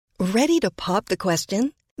Ready to pop the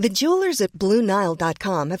question? The jewelers at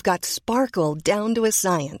BlueNile.com have got sparkle down to a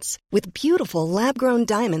science with beautiful lab-grown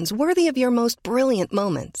diamonds worthy of your most brilliant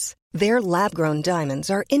moments. Their lab-grown diamonds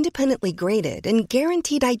are independently graded and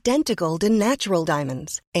guaranteed identical to natural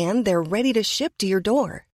diamonds, and they're ready to ship to your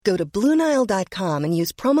door. Go to BlueNile.com and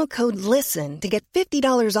use promo code LISTEN to get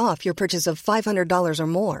 $50 off your purchase of $500 or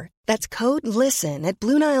more. That's code LISTEN at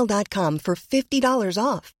BlueNile.com for $50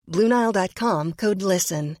 off. BlueNile.com, code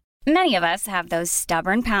LISTEN. Many of us have those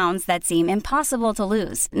stubborn pounds that seem impossible to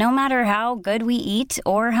lose, no matter how good we eat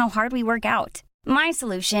or how hard we work out. My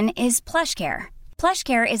solution is PlushCare.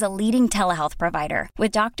 PlushCare is a leading telehealth provider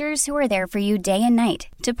with doctors who are there for you day and night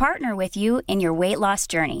to partner with you in your weight loss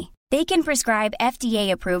journey. They can prescribe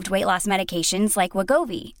FDA-approved weight loss medications like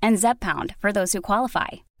Wegovy and Zepbound for those who qualify.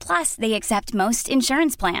 Plus, they accept most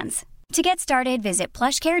insurance plans. To get started, visit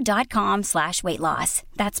plushcare.com/weightloss.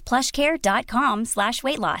 That's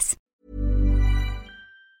plushcare.com/weightloss.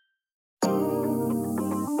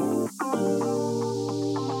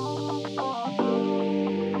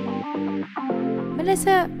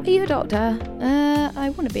 Melissa, are you a doctor? I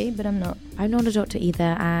want to be, but I'm not. I'm not a doctor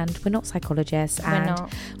either, and we're not psychologists, and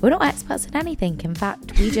we're not experts in anything. In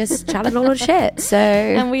fact, we just chat a lot of shit. So,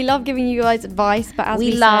 and we love giving you guys advice, but as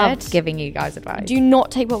we love said, giving you guys advice. Do not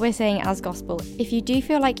take what we're saying as gospel. If you do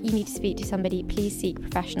feel like you need to speak to somebody, please seek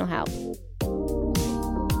professional help.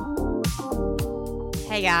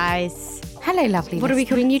 Hey guys. Hello, lovely. What are we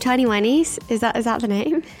calling you, Tiny Whinies? Is that the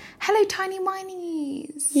name? Hello, Tiny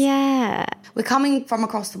Whinies. Yeah. We're coming from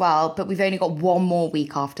across the world, but we've only got one more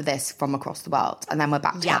week after this from across the world, and then we're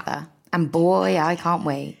back together. And boy, I can't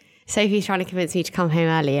wait. Sophie's trying to convince me to come home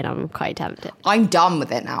early, and I'm quite tempted. I'm done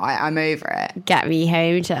with it now. I'm over it. Get me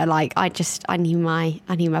home to I need my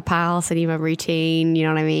pals. I need my routine. You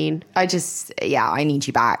know what I mean? I need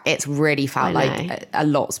you back. It's really felt like a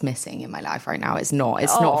lot's missing in my life right now. It's not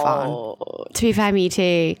fun. To be fair, me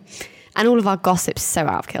too. And all of our gossip's so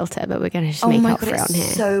out of kilter, but we're going to just make up for it on here.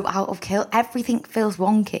 So out of kilter. Everything feels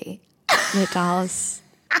wonky. It does.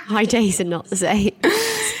 My days are not the same.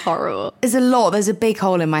 It's horrible. There's a lot. There's a big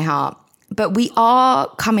hole in my heart. But we are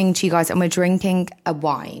coming to you guys and we're drinking a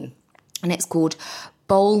wine. And it's called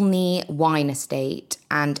Bolney Wine Estate.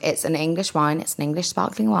 And it's an English wine. It's an English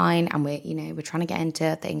sparkling wine. And we're trying to get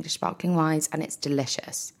into the English sparkling wines. And it's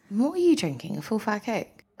delicious. What are you drinking? A full fat Coke?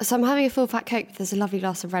 So I'm having a full fat Coke, but there's a lovely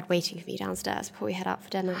glass of red waiting for me downstairs before we head out for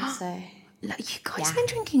dinner. So you guys have been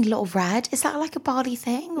drinking a lot of red. Is that like a Barley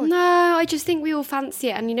thing? Or? No, I just think we all fancy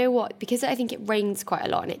it. And you know what? Because I think it rains quite a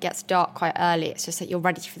lot and it gets dark quite early, it's just like you're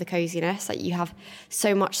ready for the coziness. Like you have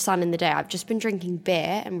so much sun in the day. I've just been drinking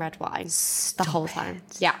beer and red wine the whole time.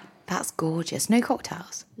 Yeah. That's gorgeous. No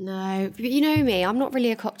cocktails? No. But you know me, I'm not really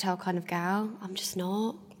a cocktail kind of gal. I'm just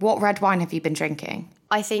not. What red wine have you been drinking?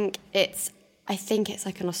 I think it's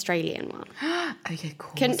like an Australian one. Okay,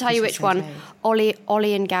 cool. Couldn't tell you which one. Ollie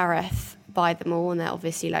and Gareth buy them all, and they're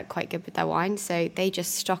obviously like quite good with their wine. So they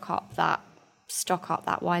just stock up that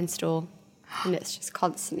wine store, and it's just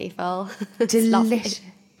constantly full. Delicious.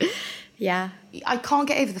 Yeah. I can't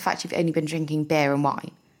get over the fact you've only been drinking beer and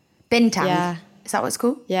wine. Bintang. Yeah. Is that what it's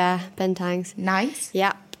called? Yeah, Bentangs. Nice.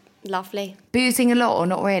 Yeah, lovely. Boozing a lot or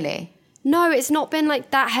not really? No, it's not been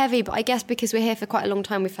like that heavy, but I guess because we're here for quite a long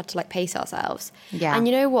time, we've had to like pace ourselves. Yeah. And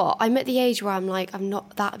you know what? I'm at the age where I'm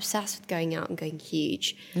not that obsessed with going out and going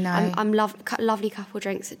huge. No. I'm lovely couple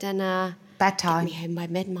drinks at dinner. Bedtime. Get me home by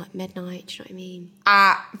midnight, do you know what I mean?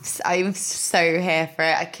 I'm so here for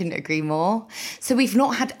it. I couldn't agree more. So we've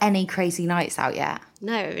not had any crazy nights out yet.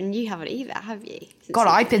 No, and you haven't either, have you? God,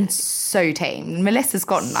 I've been so tame. Melissa's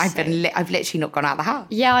gone. I've literally not gone out of the house.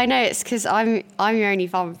 Yeah, I know. It's because I'm your only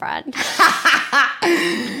fun friend.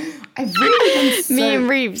 I've really been Me and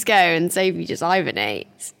Reeves go and Sophie just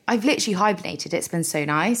hibernates. I've literally hibernated. It's been so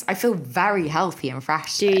nice. I feel very healthy and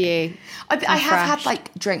fresh. Do you? I have had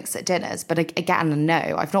like drinks at dinners, but again,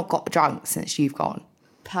 no, I've not got drunk since you've gone.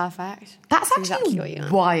 Perfect. That's actually exactly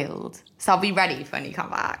wild. So I'll be ready for when you come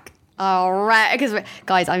back. All right, because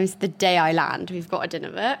guys, the day I land, we've got a dinner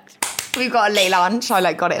booked. We've got a late lunch.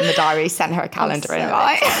 I got it in the diary, sent her a calendar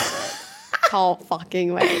invite. Can't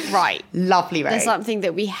fucking wait. Right. Lovely, right? There's something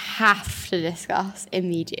that we have to discuss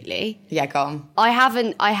immediately. Yeah, go on. I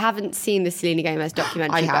haven't seen the Selena Gomez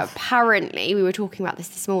documentary, but apparently we were talking about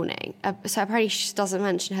this morning. So apparently she doesn't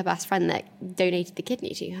mention her best friend that donated the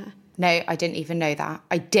kidney to her. No, I didn't even know that.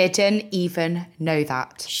 I didn't even know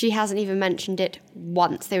that. She hasn't even mentioned it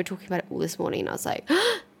once. They were talking about it all this morning and I was like...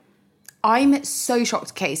 I'm so shocked.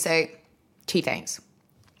 Okay, so 2 things.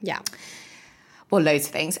 Yeah. Well, loads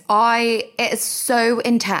of things. It is so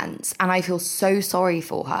intense and I feel so sorry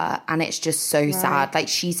for her and it's just so sad. Like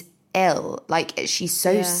she's ill. Like, she's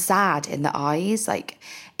so sad in the eyes. Like,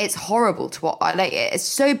 it's horrible to watch. Like, it's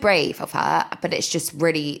so brave of her, but it's just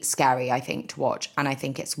really scary, I think, to watch. And I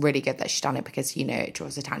think it's really good that she's done it because, you know, it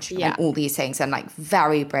draws attention and all these things, and like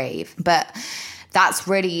very brave. But that's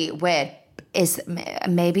really weird. Is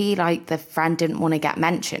maybe like the friend didn't want to get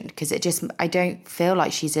mentioned because it just, I don't feel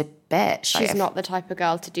like she's a bitch. She's like, not the type of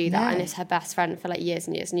girl to do that, and it's her best friend for like years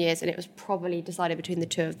and years and years, and it was probably decided between the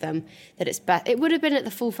two of them that it's best. It would have been at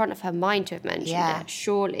the forefront of her mind to have mentioned it,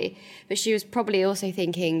 surely, but she was probably also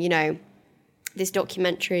thinking, you know, this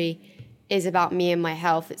documentary is about me and my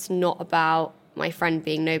health. It's not about my friend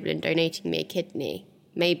being noble and donating me a kidney.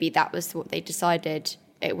 Maybe that was what they decided.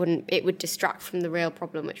 It would distract from the real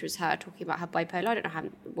problem, which was her talking about her bipolar. I don't know, I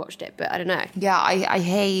haven't watched it, but I don't know. Yeah, I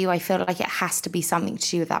hear you. I feel like it has to be something to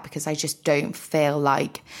do with that because I just don't feel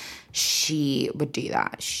like she would do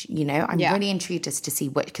that. You know, I'm really intrigued as to see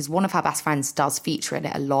which, because one of her best friends does feature in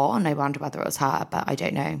it a lot. And I wonder whether it was her, but I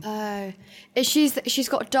don't know. Oh, she's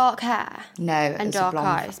got dark hair. No, and dark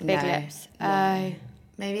eyes, big lips. Oh,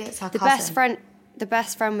 maybe it's her cousin. The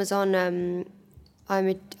best friend was on. I'm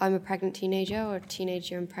a pregnant teenager, or a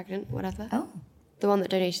teenager and pregnant, whatever. Oh. The one that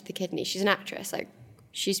donated the kidney. She's an actress. Like,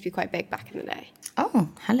 she used to be quite big back in the day. Oh,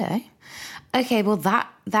 hello. Okay, well,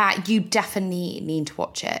 that you definitely need to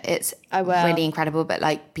watch it. It's really incredible, but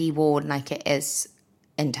like, be warned, like, it is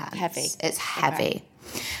intense. Heavy. It's heavy.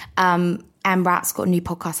 Okay. Rat's got a new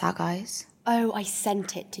podcast out, guys. Oh, I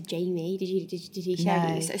sent it to Jamie. Did he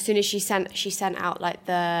show you? So as soon as she sent out like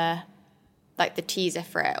the teaser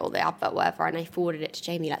for it or the advert, whatever, and I forwarded it to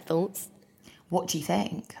Jamie, like, thoughts. What do you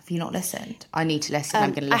think? Have you not listened? I need to listen.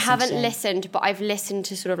 I'm going to listen. I haven't listened, but I've listened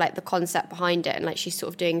to sort of like the concept behind it, and like she's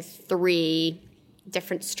sort of doing 3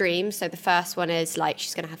 different streams. So the first one is like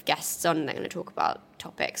she's going to have guests on, and they're going to talk about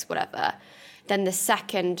topics, whatever. Then the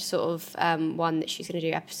second sort of one that she's going to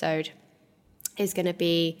do episode is going to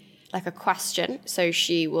be like a question. So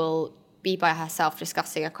she will be by herself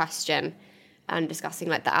discussing a question and discussing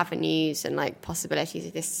like the avenues and like possibilities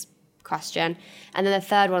of this question. And then the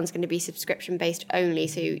third one's going to be subscription based only,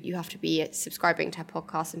 so you have to be subscribing to her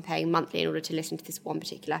podcast and paying monthly in order to listen to this one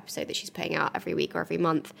particular episode that she's putting out every week or every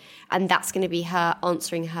month. And that's going to be her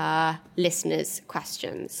answering her listeners'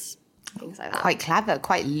 questions, things like that. Quite clever,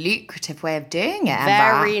 quite lucrative way of doing it,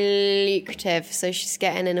 Very lucrative. So she's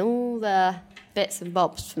getting in all the bits and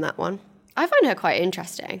bobs from that one. I find her quite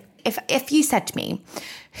interesting. If you said to me,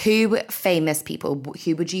 who famous people,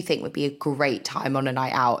 who would you think would be a great time on a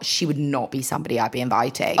night out? She would not be somebody I'd be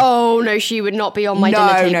inviting. Oh, no, she would not be on my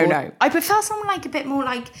dinner table. No. I prefer someone like a bit more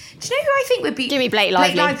like, do you know who I think would be? Give me Blake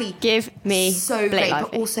Lively. Give me so Blake great, Lively.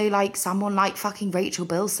 but also like someone like fucking Rachel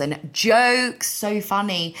Bilson. Jokes, so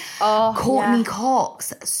funny. Oh, Courtney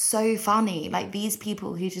Cox, so funny. Like these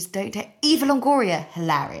people who just don't take... Eva Longoria,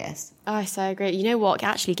 hilarious. Oh, I so agree. You know what?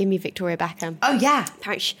 Actually, give me Victoria Beckham. Oh, yeah.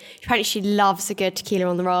 Apparently she loves a good tequila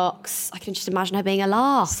on the rocks. I can just imagine her being a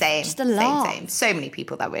laugh. Same. Just a laugh. Same. So many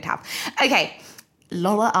people that we'd have. Okay.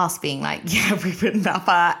 Lola us being like, yeah, we wouldn't have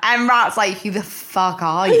her. And Rat's like, who the fuck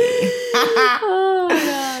are you? Oh, my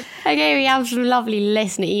God. Okay, we have some lovely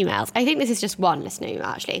listener emails. I think this is just one listener email,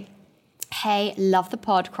 actually. Hey, love the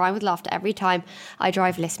pod, crying with laughter every time I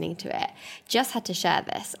drive listening to it. Just had to share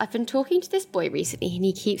this. I've been talking to this boy recently and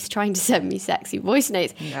he keeps trying to send me sexy voice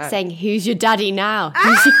notes saying, who's your daddy now?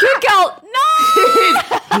 Who's a good girl?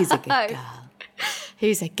 No! Who's a good girl?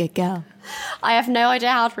 Who's a good girl? I have no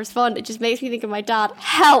idea how to respond. It just makes me think of my dad.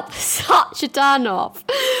 Help! Such a turn off.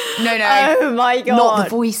 No. Oh my God. Not the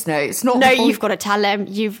voice notes. You've got to tell him.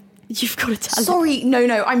 You've got to tell him. Sorry,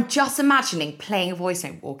 no. I'm just imagining playing a voice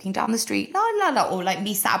note, walking down the street, no, or like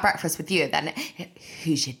me sat at breakfast with you, and then,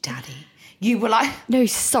 who's your daddy? You were like... No,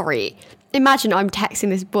 sorry. Imagine I'm texting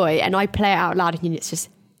this boy and I play it out loud and it's just,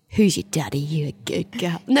 who's your daddy? You a good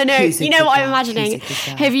girl. No, you know what I'm imagining?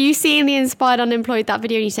 Have you seen the Inspired Unemployed, that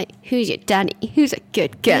video, and you say, who's your daddy? Who's a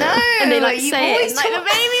good girl? No, and they like say it in like the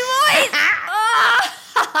baby voice.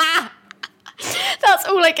 That's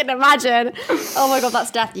all I can imagine. Oh my God,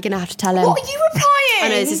 that's death. You're going to have to tell him. What are you replying? I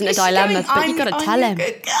know this isn't a dilemma, but you've got to tell him.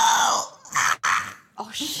 Good girl.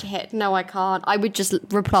 Oh shit, no I can't. I would just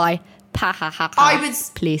reply, pa ha ha ha.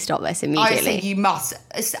 Please stop this immediately.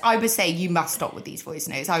 I would say you must stop with these voice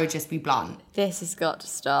notes. I would just be blunt. This has got to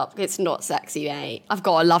stop. It's not sexy, mate. I've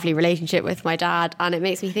got a lovely relationship with my dad and it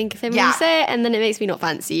makes me think of him when you say it, and then it makes me not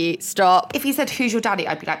fancy you. Stop. If he said, who's your daddy?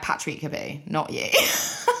 I'd be like, Patrick Kaboo, not you.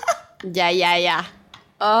 Yeah.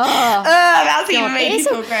 Oh, that's even made me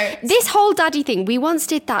feel great. This whole daddy thing, we once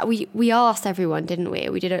did that. We asked everyone, didn't we?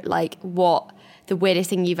 We did it like, what the weirdest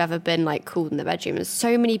thing you've ever been like called in the bedroom, and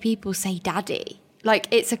so many people say daddy. Like,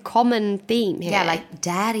 it's a common theme here. Yeah, like,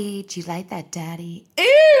 daddy, do you like that, daddy?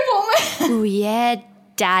 Ew, woman. Oh, yeah,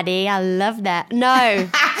 daddy, I love that. No.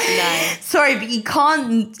 No. Sorry, but you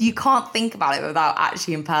can't think about it without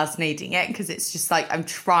actually impersonating it, because it's just like, I'm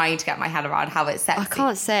trying to get my head around how it's sexy. I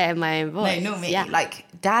can't say it in my own voice. No, not me. Yeah. Like,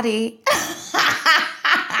 daddy.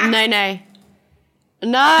 No.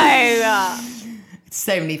 No.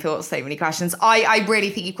 So many thoughts, so many questions. I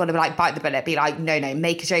really think you've got to like bite the bullet, be like, no,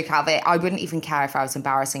 make a joke out of it. I wouldn't even care if I was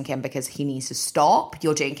embarrassing him, because he needs to stop.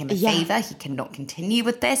 You're doing him a favour. He cannot continue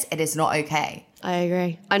with this. It is not okay. I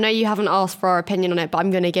agree. I know you haven't asked for our opinion on it, but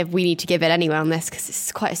we need to give it anyway on this, because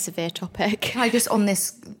it's quite a severe topic. Can I just, on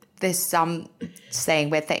this saying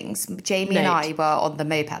weird things, Jamie and I were on the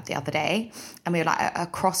moped the other day, and we were like at a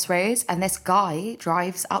crossroads, and this guy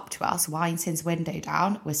drives up to us, winds his window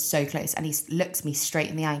down. We're so close, and he looks me straight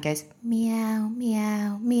in the eye and goes, meow,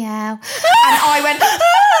 meow, meow. And I went,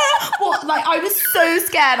 what? Like, I was so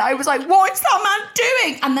scared. I was like, what is that man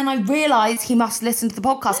doing? And then I realised he must listen to the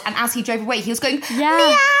podcast, and as he drove away, he was going,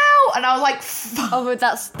 meow. And I was like, fuck. Oh,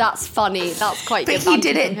 that's funny. That's quite good. But he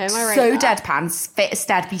did it so that. deadpan,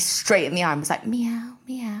 stared me straight in the eye and was like, meow,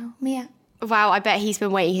 meow, meow. Wow, I bet he's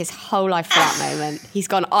been waiting his whole life for that moment. He's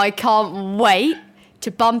gone, I can't wait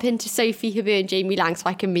to bump into Sophie Habu and Jamie Lang so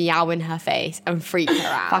I can meow in her face and freak her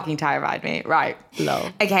out. Fucking terrified me. Right. Lol.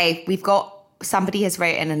 Okay, somebody has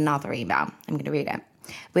written another email. I'm going to read it.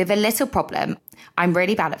 We have a little problem. I'm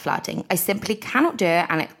really bad at flirting. I simply cannot do it,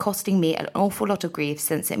 and it's costing me an awful lot of grief,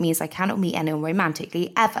 since it means I cannot meet anyone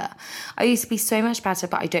romantically ever. I used to be so much better,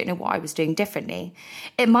 but I don't know what I was doing differently.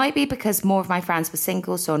 It might be because more of my friends were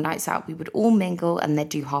single, so on nights out we would all mingle and they'd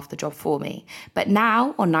do half the job for me. But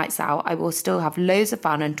now, on nights out, I will still have loads of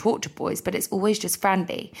fun and talk to boys, but it's always just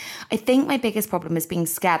friendly. I think my biggest problem is being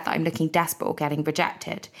scared that I'm looking desperate or getting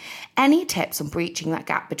rejected. Any tips on breaching that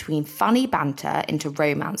gap between funny banter into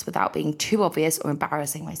romance without being too obvious or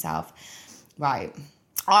embarrassing myself? Right.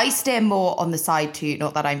 I steer more on the side to,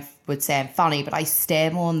 not that I would say I'm funny, but I steer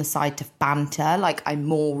more on the side to banter. Like, I'm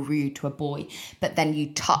more rude to a boy, but then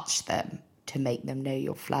you touch them to make them know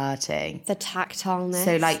you're flirting. The tactileness.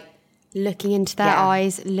 So, like, looking into their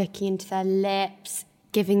eyes, looking into their lips,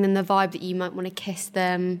 giving them the vibe that you might want to kiss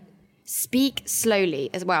them. Speak slowly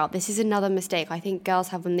as well. This is another mistake I think girls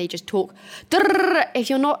have when they just talk. If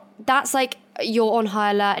you're not, that's like you're on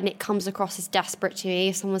high alert and it comes across as desperate to me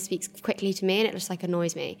if someone speaks quickly to me, and it just like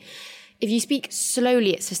annoys me. If you speak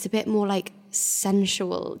slowly, it's just a bit more like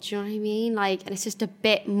sensual. Do you know what I mean? Like, and it's just a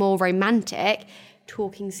bit more romantic.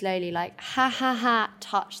 Talking slowly, like ha ha ha,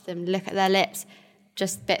 touch them, look at their lips.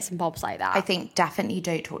 Just bits and bobs like that. I think definitely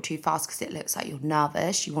don't talk too fast, because it looks like you're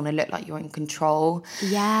nervous. You want to look like you're in control.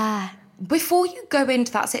 Yeah. Before you go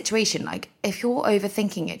into that situation, like, if you're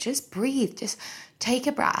overthinking it, just breathe. Just take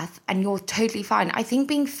a breath and you're totally fine. I think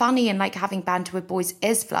being funny and like having banter with boys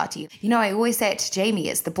is flirty. You know, I always say it to Jamie,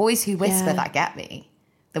 it's the boys who whisper that get me.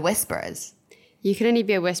 The whisperers. You can only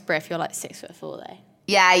be a whisperer if you're like 6'4" though.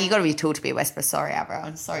 Yeah, you got to be tall to be a whisperer. Sorry,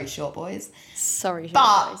 everyone. Sorry, short boys. Sorry,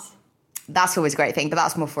 short boys. That's always a great thing, but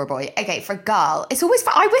that's more for a boy. Okay, for a girl, it's always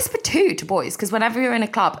I whisper too to boys, because whenever you're in a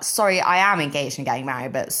club, sorry, I am engaged and getting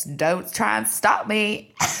married, but don't try and stop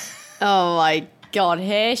me. Oh my God,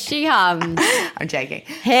 here she comes. I'm joking.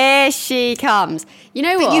 Here she comes. You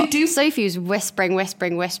know what? You do. Sophie was whispering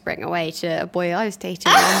away to a boy I was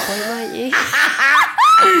dating at one point, weren't you?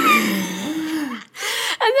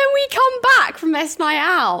 And then we come back from this night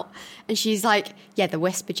out, and she's like, yeah, the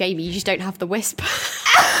whisper, Jamie, you just don't have the whisper.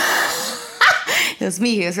 It was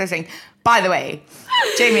me who was whispering. By the way,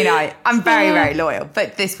 Jamie and I'm very, very loyal.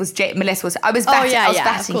 But this was Melissa was. I was vetting, I was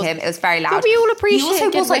vetting him. It was very loud. But we all appreciate. He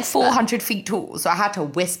also was like 400 feet tall, so I had to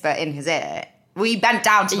whisper in his ear. We bent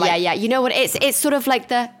down to like. Yeah. You know what? It's sort of like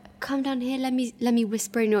the come down here. Let me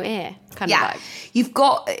whisper in your ear kind of vibe. You've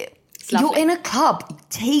got. You're in a club.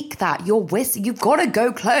 Take that. You've got to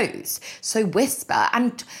go close. So whisper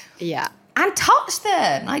and. Yeah. And touch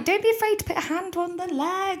them. Like, don't be afraid to put a hand on the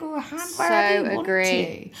leg or a hand wherever you want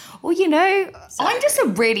to. Or, you know, I'm just a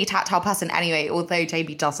really tactile person anyway, although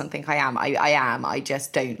Jamie doesn't think I am. I am. I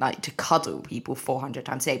just don't like to cuddle people 400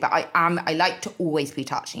 times a day. But I like to always be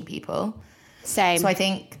touching people. Same. So I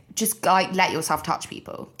think just, like, let yourself touch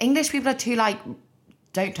people. English people are too, like,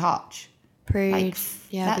 don't touch. Prude. Like,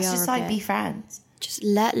 let's just, like, be friends. Just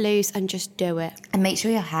let loose and just do it. And make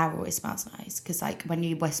sure your hair always smells nice. Because, like, when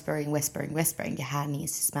you're whispering, your hair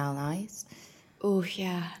needs to smell nice. Oh,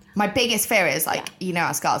 yeah. My biggest fear is, like, you know,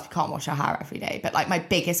 as girls, we can't wash our hair every day. But, like, my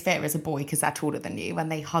biggest fear is a boy, because they're taller than you, when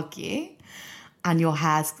they hug you. and your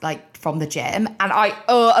hair's like from the gym, and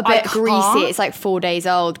a bit greasy. It's like 4 days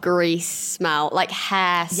old, grease smell, like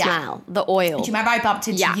hair smell, the oil. Do you remember I bumped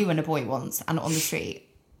into you and a boy once and on the street?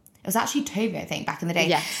 It was actually Toby, I think, back in the day.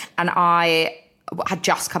 Yes. And I had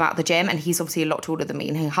just come out of the gym, and he's obviously a lot taller than me,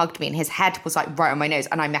 and he hugged me, and his head was like right on my nose,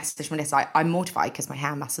 and I messaged Melissa, like, I'm mortified because my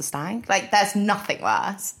hair must have stank. Like, there's nothing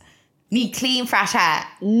worse. Need clean, fresh hair.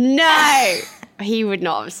 No! He would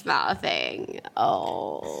not have smelled a thing.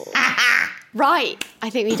 Oh. Right. I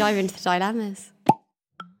think we dive into the dilemmas.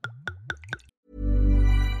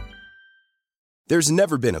 There's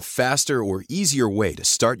never been a faster or easier way to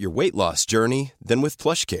start your weight loss journey than with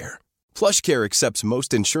PlushCare. PlushCare accepts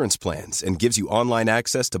most insurance plans and gives you online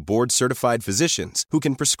access to board-certified physicians who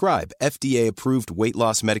can prescribe FDA-approved weight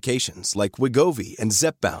loss medications like Wegovy and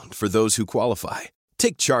Zepbound for those who qualify.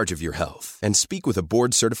 Take charge of your health and speak with a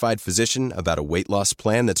board-certified physician about a weight loss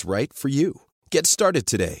plan that's right for you. Get started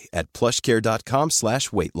today at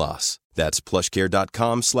plushcare.com/weightloss. That's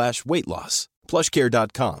plushcare.com/weightloss.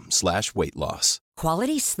 plushcare.com/weightloss.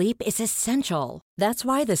 Quality sleep is essential. That's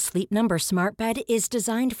why the Sleep Number Smart Bed is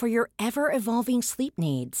designed for your ever-evolving sleep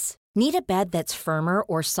needs. Need a bed that's firmer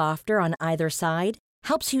or softer on either side?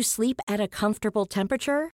 Helps you sleep at a comfortable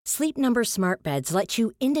temperature? Sleep Number Smart Beds let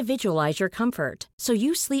you individualize your comfort so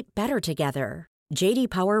you sleep better together. J.D.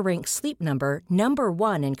 Power ranks Sleep Number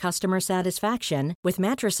 #1 in customer satisfaction with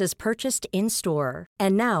mattresses purchased in-store.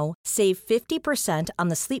 And now, save 50% on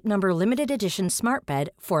the Sleep Number Limited Edition Smart Bed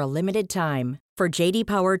for a limited time. For J.D.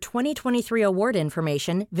 Power 2023 award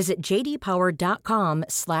information, visit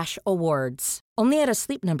jdpower.com/awards. Only at a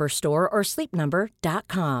Sleep Number store or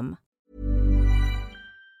sleepnumber.com.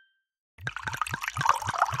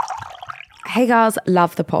 Hey girls,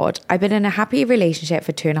 love the pod. I've been in a happy relationship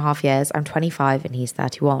for 2.5 years. I'm 25 and he's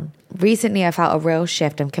 31. Recently, I felt a real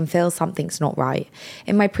shift and can feel something's not right.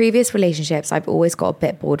 In my previous relationships, I've always got a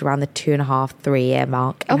bit bored around the 2.5-3 year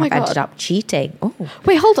mark and have ended up cheating. Oh,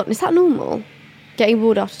 wait, hold on. Is that normal? Getting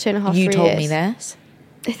bored after 2.5 you years? told me this.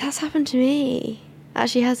 That's happened to me.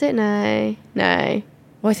 Actually, has it? No.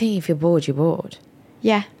 Well, I think if you're bored, you're bored.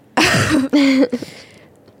 Yeah. And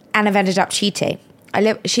I've ended up cheating.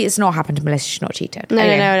 It's not happened to Melissa. She's not cheated. No, I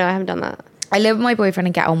haven't done that. I live with my boyfriend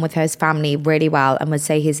and get on with his family really well and would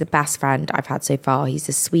say he's the best friend I've had so far. He's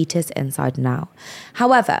the sweetest inside and out.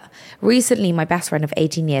 However, recently my best friend of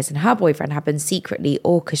 18 years and her boyfriend have been secretly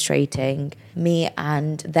orchestrating me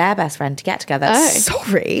and their best friend to get together. Oh.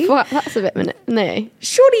 Sorry. Well, that's a bit... No.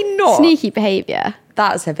 Surely not. Sneaky behaviour.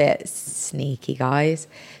 That's a bit sneaky, guys.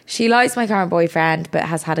 She likes my current boyfriend, but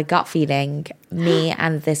has had a gut feeling me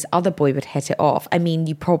and this other boy would hit it off. I mean,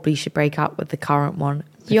 you probably should break up with the current one.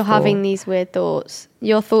 You're having these weird thoughts.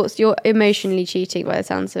 You're emotionally cheating by the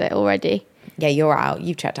sounds of it already. Yeah, you're out.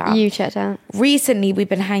 You've checked out. You checked out. Recently, we've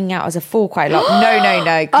been hanging out as a four quite a lot.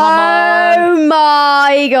 No. Come on. Oh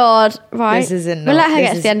my God. Right. This isn't... We'll let her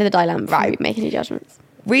get to the end of the dilemma before we make any judgments.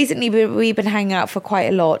 Recently, we've been hanging out for quite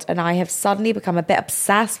a lot, and I have suddenly become a bit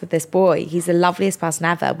obsessed with this boy. He's the loveliest person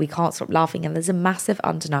ever. We can't stop laughing, and there's a massive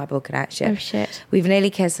undeniable connection. Oh, shit. We've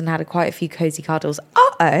nearly kissed and had quite a few cozy cuddles.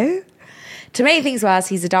 Uh-oh. To make things worse,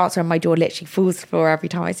 he's a dancer, and my jaw literally falls to the floor every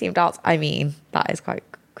time I see him dance. I mean, that is quite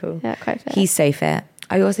cool. Yeah, quite fair. He's so fit.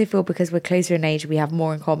 I also feel because we're closer in age, we have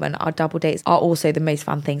more in common. Our double dates are also the most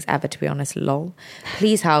fun things ever, to be honest. Lol.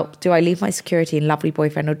 Please help. Do I leave my security and lovely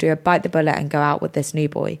boyfriend, or do I bite the bullet and go out with this new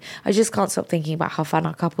boy? I just can't stop thinking about how fun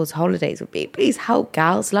our couple's holidays would be. Please help,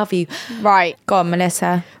 gals. Love you. Right. Go on,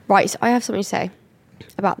 Melissa. Right, so I have something to say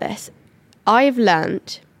about this. I've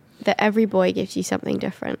learned that every boy gives you something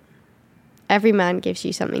different. Every man gives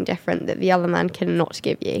you something different that the other man cannot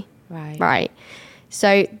give you. Right.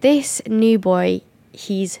 So this new boy...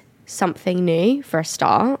 he's something new for a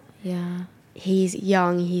start. Yeah. He's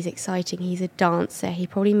young, he's exciting, he's a dancer. He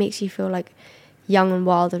probably makes you feel like young and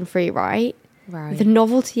wild and free, right? Right. The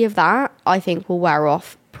novelty of that, I think, will wear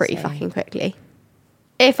off pretty fucking quickly.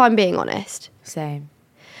 If I'm being honest. Same.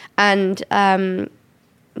 And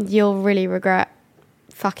you'll really regret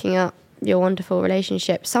fucking up your wonderful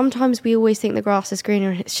relationship. Sometimes we always think the grass is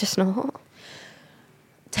greener and it's just not.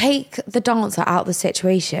 Take the dancer out of the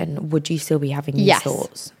situation, would you still be having these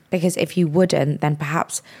thoughts? Because if you wouldn't, then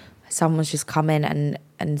perhaps someone's just come in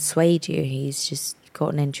and swayed you. He's just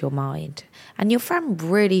gotten into your mind. And your friend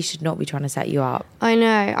really should not be trying to set you up. I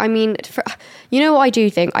know. I mean, you know what I do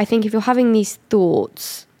think? I think if you're having these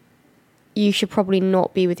thoughts, you should probably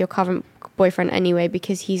not be with your current boyfriend anyway,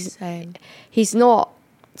 because he's not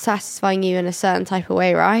satisfying you in a certain type of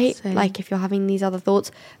way, right? Like if you're having these other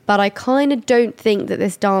thoughts. But I kind of don't think that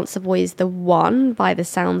this dancer boy is the one by the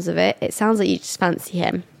sounds of it. It sounds like you just fancy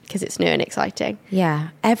him. because it's new and exciting. Yeah,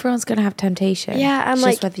 everyone's going to have temptation. Yeah, and it's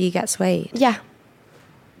like, just whether you get swayed. Yeah.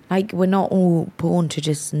 Like, we're not all born to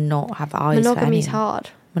just not have eyes for Monogamy's anyone. hard.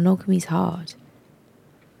 Monogamy's hard.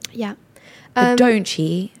 Yeah. But don't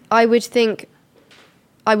cheat. I would think...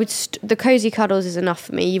 the cozy cuddles is enough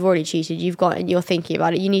for me. You've already cheated. You're thinking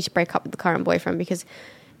about it. You need to break up with the current boyfriend because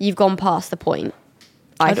you've gone past the point,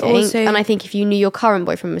 I think. And I think if you knew your current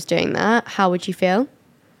boyfriend was doing that, how would you feel?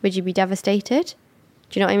 Would you be devastated?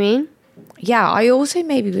 Do you know what I mean? Yeah, I also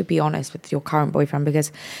maybe would be honest with your current boyfriend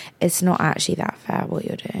because it's not actually that fair what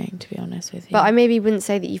you're doing, to be honest with you. But I maybe wouldn't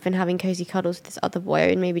say that you've been having cozy cuddles with this other boy. I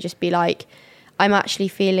would maybe just be like, I'm actually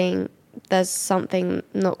feeling there's something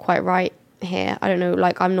not quite right here. I don't know,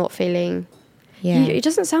 like I'm not feeling... Yeah. It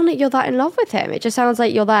doesn't sound like you're that in love with him. It just sounds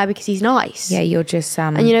like you're there because he's nice. Yeah, you're just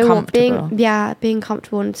and you know comfortable. What? Being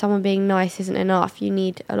comfortable and someone being nice isn't enough. You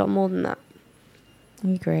need a lot more than that. I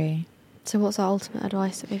agree. So what's our ultimate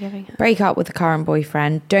advice that we're giving her? Break up with the current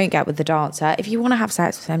boyfriend. Don't get with the dancer. If you want to have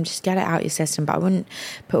sex with him, just get it out your system. But I wouldn't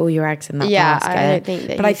put all your eggs in that basket. I don't think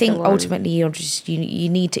that. But I think ultimately you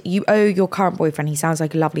need to. You owe your current boyfriend. He sounds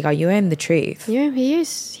like a lovely guy. You owe him the truth. Yeah, he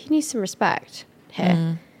needs some respect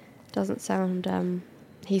here. Doesn't sound.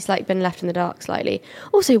 He's like been left in the dark slightly.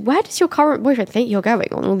 Also, where does your current boyfriend think you're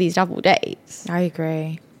going on all these double dates? I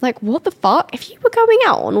agree. Like, what the fuck? If you were going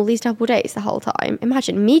out on all these double dates the whole time,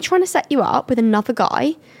 imagine me trying to set you up with another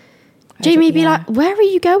guy. Jamie would be like, where are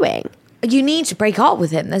you going? You need to break up with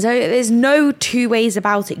him. There's no two ways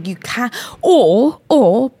about it. You can,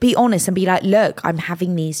 or be honest and be like, look, I'm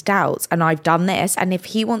having these doubts and I've done this. And if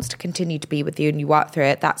he wants to continue to be with you and you work through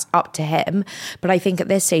it, that's up to him. But I think at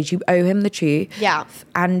this stage, you owe him the truth. Yeah.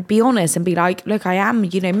 And be honest and be like, look, I am,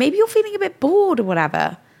 maybe you're feeling a bit bored or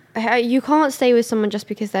whatever. You can't stay with someone just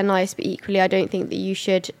because they're nice, but equally I don't think that you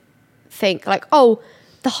should think like, oh,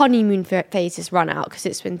 the honeymoon phase has run out because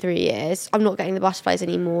it's been 3 years. I'm not getting the butterflies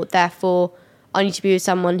anymore. Therefore, I need to be with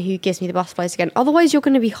someone who gives me the butterflies again. Otherwise, you're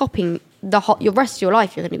going to be hopping your rest of your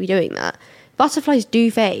life. You're going to be doing that. Butterflies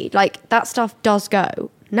do fade. Like, that stuff does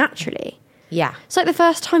go naturally. Yeah. It's like the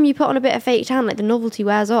first time you put on a bit of fake tan, like the novelty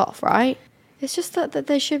wears off, right? It's just that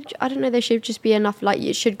there should, I don't know, there should just be enough, like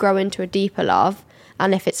it should grow into a deeper love.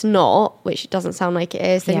 And if it's not, which it doesn't sound like it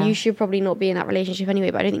is, then you should probably not be in that relationship anyway.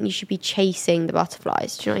 But I don't think you should be chasing the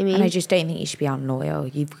butterflies. Do you know what I mean? And I just don't think you should be unloyal.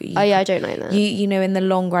 I don't know that. In the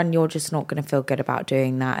long run, you're just not going to feel good about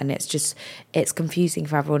doing that. And it's confusing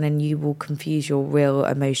for everyone. And you will confuse your real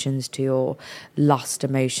emotions to your lust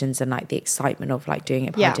emotions and like the excitement of like doing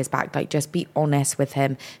it behind his back. Like just be honest with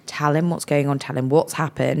him. Tell him what's going on. Tell him what's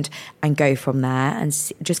happened and go from there and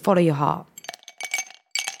just follow your heart.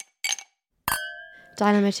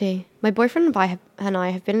 Dilemma 2. My boyfriend and I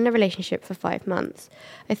have been in a relationship for 5 months.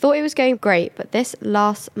 I thought it was going great, but this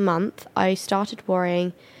last month I started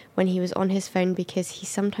worrying when he was on his phone because he's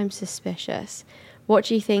sometimes suspicious. What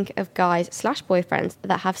do you think of guys/boyfriends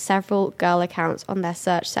that have several girl accounts on their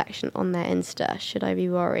search section on their Insta? Should I be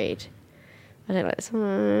worried? I don't like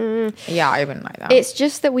this. Yeah, I wouldn't like that. It's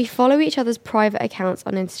just that we follow each other's private accounts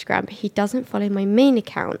on Instagram, but he doesn't follow my main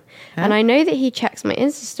account. Huh? And I know that he checks my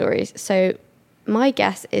Insta stories, so my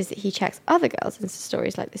guess is that he checks other girls' Insta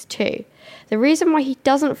stories like this too. The reason why he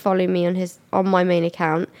doesn't follow me on my main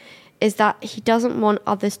account is that he doesn't want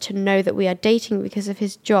others to know that we are dating because of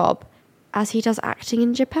his job, as he does acting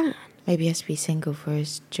in Japan. Maybe he has to be single for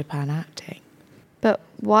his Japan acting. But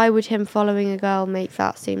why would him following a girl make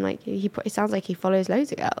that seem like it sounds like he follows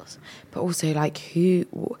loads of girls? But also, like,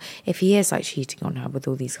 if he is like cheating on her with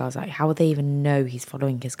all these girls, like, how would they even know he's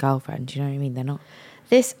following his girlfriend? Do you know what I mean? They're not.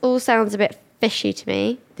 This all sounds a bit fishy to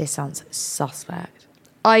me. This sounds suspect.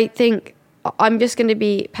 I think I'm just going to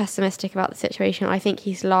be pessimistic about the situation. I think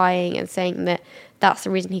he's lying and saying that that's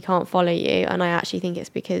the reason he can't follow you, and I actually think it's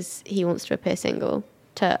because he wants to appear single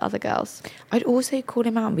to other girls. I'd also call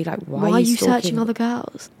him out and be like, why are you searching other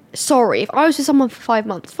girls? Sorry, if I was with someone for 5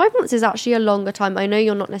 months, 5 months is actually a longer time. I know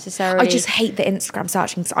you're not necessarily... I just hate the Instagram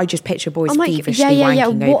searching. So I just picture boys like, feverishly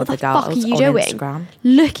wanking over the girls fuck are you on doing? Instagram.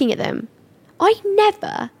 Looking at them. I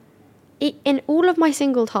never, in all of my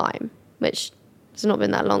single time, which has not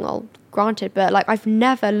been that long, granted, but like I've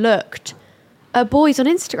never looked at boys on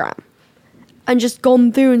Instagram and just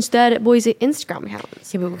gone through and stared at boys' Instagram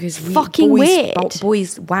accounts. Yeah, but because weird.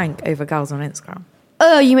 Boys wank over girls on Instagram.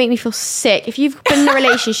 Oh, you make me feel sick. If you've been in a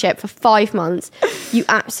relationship for 5 months, you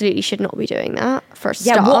absolutely should not be doing that for a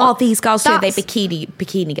start. Yeah, what are these girls doing? They're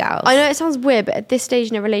bikini girls. I know it sounds weird, but at this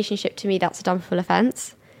stage in a relationship, to me, that's a dumbful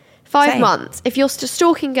offence. 5 months. If you're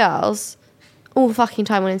stalking girls all the fucking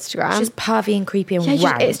time on Instagram. It's just pervy and creepy and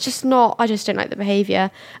rank. It's just not, I just don't like the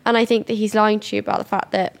behaviour. And I think that he's lying to you about the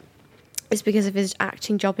fact that is because of his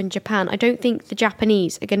acting job in Japan. I don't think the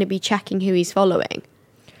Japanese are going to be checking who he's following.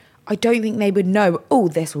 I don't think they would know, oh,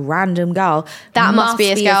 this random girl. That must be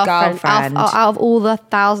his girlfriend. Out of all the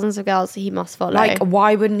thousands of girls that he must follow. Like,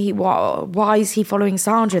 why wouldn't he? Why is he following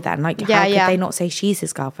Sandra then? Like, how could they not say she's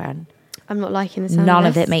his girlfriend? I'm not liking the sound None of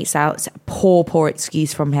of this. it makes sense. Poor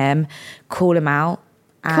excuse from him. Call him out.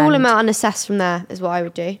 Call him out and assess from there is what I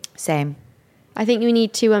would do. Same. I think we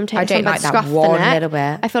need to take I don't like that one little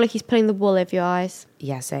bit. I feel like he's pulling the wool over your eyes.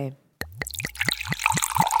 Yeah, same.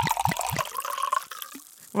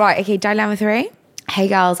 Right, okay, dilemma 3. Hey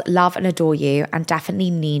girls, love and adore you and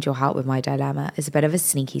definitely need your help with my dilemma. It's a bit of a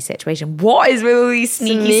sneaky situation. What is with all these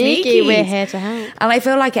sneaky? We're here to help. And I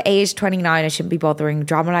feel like at age 29 I shouldn't be bothering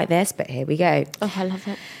drama like this, but here we go. Oh, I love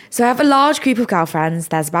it. So I have a large group of girlfriends.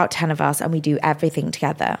 There's about 10 of us and we do everything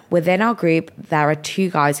together. Within our group, there are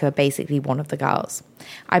 2 guys who are basically one of the girls.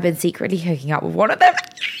 I've been secretly hooking up with one of them.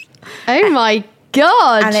 Oh my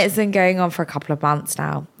God. And it's been going on for a couple of months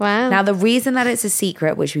now. Wow. Now, the reason that it's a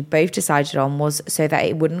secret, which we both decided on, was so that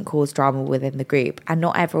it wouldn't cause drama within the group. And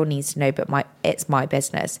not everyone needs to know, but it's my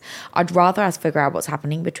business. I'd rather us figure out what's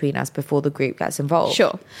happening between us before the group gets involved.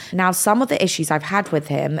 Sure. Now, some of the issues I've had with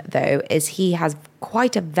him, though, is he has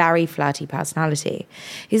quite a very flirty personality.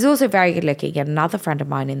 He's also very good looking, and another friend of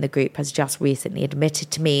mine in the group has just recently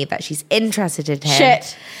admitted to me that she's interested in him.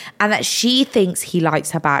 Shit. And that she thinks he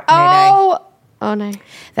likes her back. Oh no.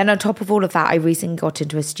 Then on top of all of that, I recently got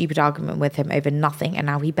into a stupid argument with him over nothing, and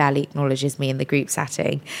now he barely acknowledges me in the group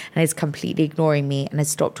setting and is completely ignoring me and has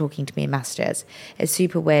stopped talking to me in messages. It's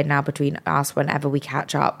super weird now between us whenever we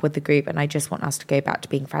catch up with the group, and I just want us to go back to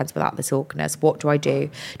being friends without this awkwardness. What do?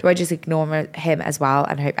 Do I just ignore him as well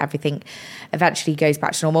and hope everything eventually goes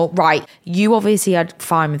back to normal? Right, you obviously are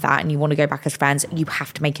fine with that and you want to go back as friends. You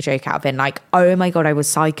have to make a joke out of it, like, oh my God, I was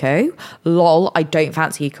psycho. Lol, I don't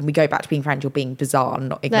fancy you. Can we go back to being friends? You're being bizarre and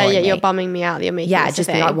not ignoring me. You're bumming me out. You're making this just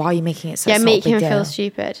a be thing. like, why are you making it so? Yeah, make him feel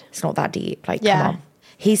stupid. It's not that deep. Like, Yeah. come on.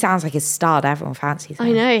 He sounds like a star. Everyone fancies him.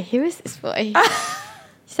 I know. Who is this boy?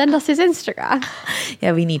 Send us his Instagram.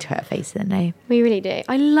 Yeah, we need to put a face in the name. We really do.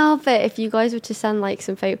 I love it if you guys were to send like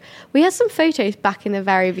some photo. We had some photos back in the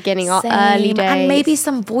very beginning, our early days. And maybe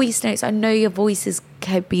some voice notes. I know your voices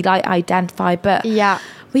could be like identified, but yeah,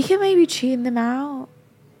 we can maybe tune them out.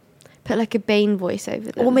 Put like a Bane voice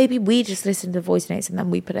over them. Or maybe we just listen to voice notes and then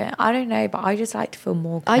we put it. I don't know, but I just like to feel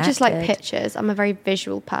more connected. I just like pictures. I'm a very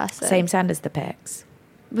visual person. Same sound as the pics.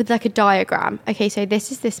 With like a diagram. Okay, so this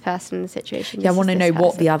is this person in the situation. Yeah, I want to know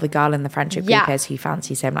what person. the other girl in the friendship group is who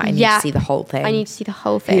fancies him. Like, I need to see the whole thing. I need to see the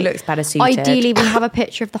whole thing. Who looks better suited. Ideally, we have a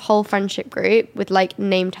picture of the whole friendship group with like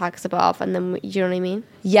name tags above, and then, do you know what I mean?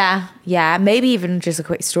 Yeah. Maybe even just a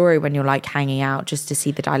quick story when you're like hanging out, just to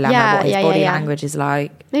see the dilemma, what his body language is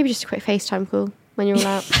like. Maybe just a quick FaceTime call when you're all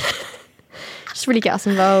out. Just really get us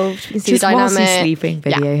involved. You can see Just the dynamic. whilst he's sleeping,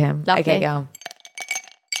 video him. Lovely. Okay, go.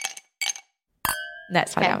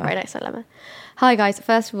 Next dilemma. Right, next dilemma. Hi guys,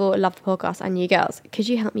 first of all, I love the podcast and you girls. Could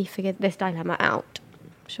you help me figure this dilemma out?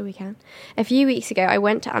 Sure we can. A few weeks ago, I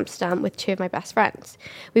went to Amsterdam with 2 of my best friends.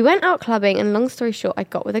 We went out clubbing and long story short, I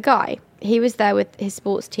got with a guy. He was there with his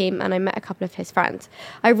sports team and I met a couple of his friends.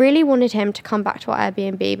 I really wanted him to come back to our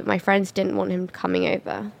Airbnb, but my friends didn't want him coming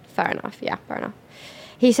over. Fair enough.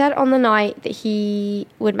 He said on the night that he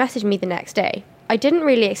would message me the next day. I didn't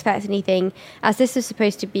really expect anything as this was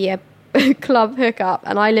supposed to be a club hookup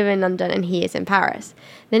and I live in London and he is in Paris.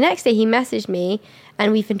 The next day he messaged me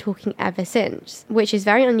and we've been talking ever since, which is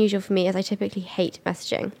very unusual for me as I typically hate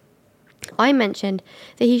messaging. I mentioned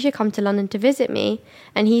that he should come to London to visit me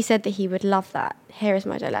and he said that he would love that. Here is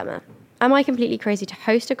my dilemma. Am I completely crazy to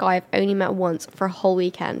host a guy I've only met once for a whole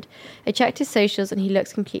weekend? I checked his socials and he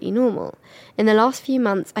looks completely normal. In the last few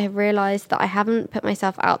months, I have realised that I haven't put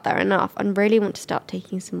myself out there enough and really want to start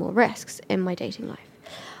taking some more risks in my dating life.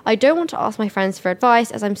 I don't want to ask my friends for advice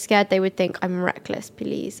as I'm scared they would think I'm reckless.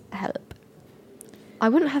 Please help. I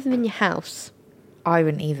wouldn't have them in your house. I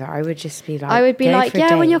wouldn't either. I would just be like, I would be like,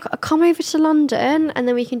 yeah, when you're come over to London and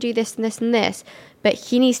then we can do this and this and this. But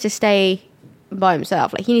he needs to stay by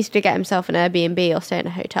himself. Like he needs to get himself an Airbnb or stay in a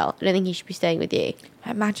hotel. I don't think he should be staying with you.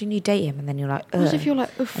 Imagine you date him and then you're like, ugh. What if you're like,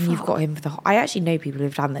 oh, and you've got him for the whole... I actually know people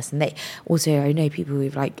who've done this and they... Also, I know people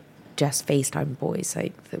who've like just FaceTime boys,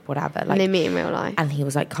 like whatever. Like, and they meet in real life. And he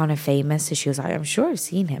was like kind of famous. So she was like, I'm sure I've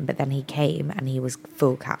seen him. But then he came and he was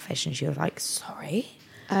full catfish and she was like, sorry?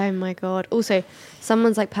 Oh my God. Also,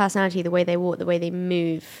 someone's like personality, the way they walk, the way they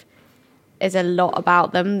move is a lot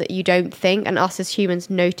about them that you don't think. And us as humans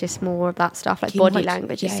notice more of that stuff. Like body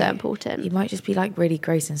language is so important. You might just be like really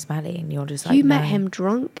gross and smelly and you're just like, you met him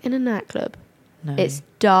drunk in a nightclub. No. It's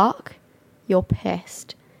dark. You're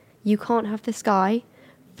pissed. You can't have this guy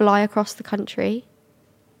fly across the country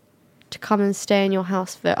to come and stay in your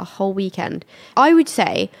house for a whole weekend. I would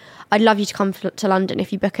say, I'd love you to come to London.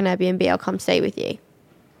 If you book an Airbnb, I'll come stay with you.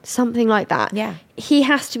 Something like that. Yeah. He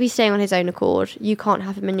has to be staying on his own accord. You can't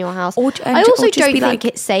have him in your house. I also just don't be think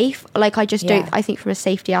it's safe. Like, I just don't, I think from a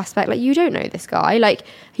safety aspect, like, you don't know this guy. Like,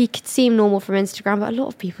 he could seem normal from Instagram, but a lot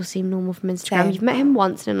of people seem normal from Instagram. Same. You've met him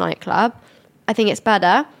once in a nightclub. I think it's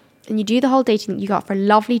better. And you do the whole dating, you go out for a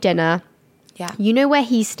lovely dinner. Yeah. You know where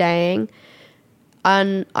he's staying.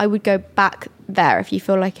 And I would go back there if you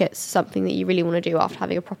feel like it's something that you really want to do after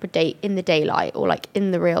having a proper date in the daylight or like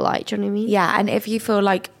in the real light. Do you know what I mean? Yeah, and if you feel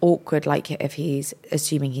like awkward, like if he's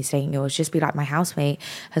assuming he's staying yours, just be like, my housemate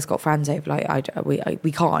has got friends over. Like,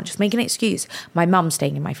 we can't. Just make an excuse. My mum's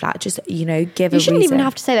staying in my flat. Just, give a reason. You shouldn't even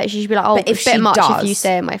have to say that. You should be like, oh, But it's a bit much if you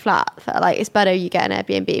stay in my flat. Like, it's better you get an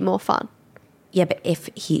Airbnb, more fun. Yeah, but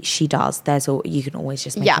if she does, you can always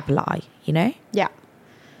just make up a lie, Yeah.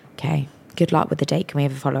 Okay. Good luck with the date. Can we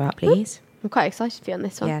have a follow-up, please? I'm quite excited for you on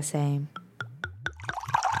this one. Yeah, same.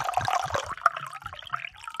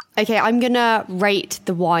 Okay, I'm going to rate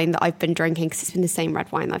the wine that I've been drinking because it's been the same red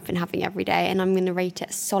wine that I've been having every day. And I'm going to rate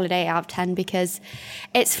it a solid 8 out of 10 because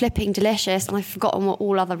it's flipping delicious and I've forgotten what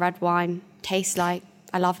all other red wine tastes like.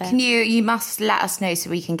 I love it. You must let us know so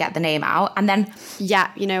we can get the name out. And then...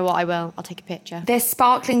 Yeah, you know what, I will. I'll take a picture. This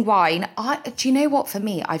sparkling wine, do you know what? For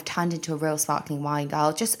me, I've turned into a real sparkling wine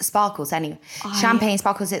girl. Just sparkles anyway. Champagne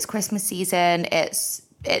sparkles, it's Christmas season. It's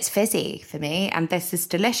fizzy for me. And this is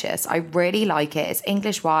delicious. I really like it. It's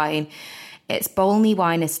English wine. It's Bolney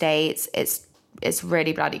Wine Estates. It's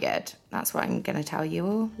really bloody good. That's what I'm going to tell you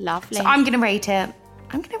all. Lovely. So I'm going to rate it.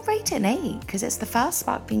 I'm going to rate it an 8 because it's the first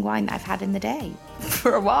sparkling wine that I've had in the day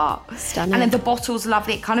for a while. Stunning. And then the bottle's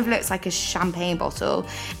lovely. It kind of looks like a champagne bottle,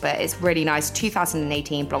 but it's really nice.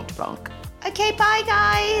 2018 Blanc de Blanc. Okay, bye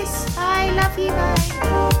guys. Bye, love you,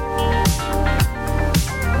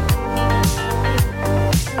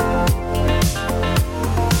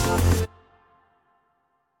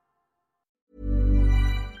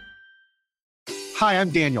 Hi, I'm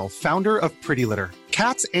Daniel, founder of Pretty Litter.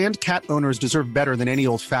 Cats and cat owners deserve better than any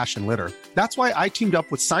old-fashioned litter. That's why I teamed up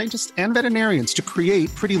with scientists and veterinarians to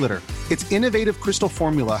create Pretty Litter. Its innovative crystal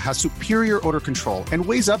formula has superior odor control and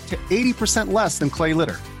weighs up to 80% less than clay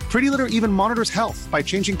litter. Pretty Litter even monitors health by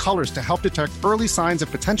changing colors to help detect early signs of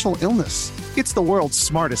potential illness. It's the world's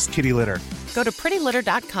smartest kitty litter. Go to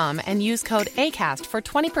prettylitter.com and use code ACAST for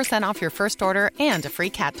 20% off your first order and a free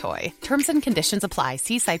cat toy. Terms and conditions apply.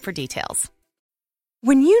 See site for details.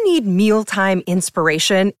 When you need mealtime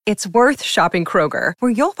inspiration, it's worth shopping Kroger, where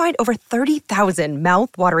you'll find over 30,000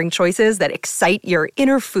 mouth-watering choices that excite your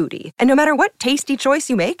inner foodie. And no matter what tasty choice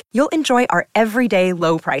you make, you'll enjoy our everyday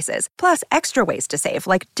low prices, plus extra ways to save,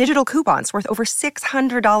 like digital coupons worth over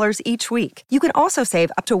 $600 each week. You can also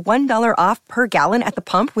save up to $1 off per gallon at the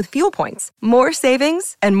pump with fuel points. More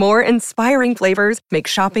savings and more inspiring flavors make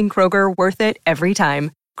shopping Kroger worth it every time.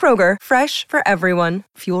 Kroger, fresh for everyone.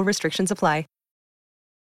 Fuel restrictions apply.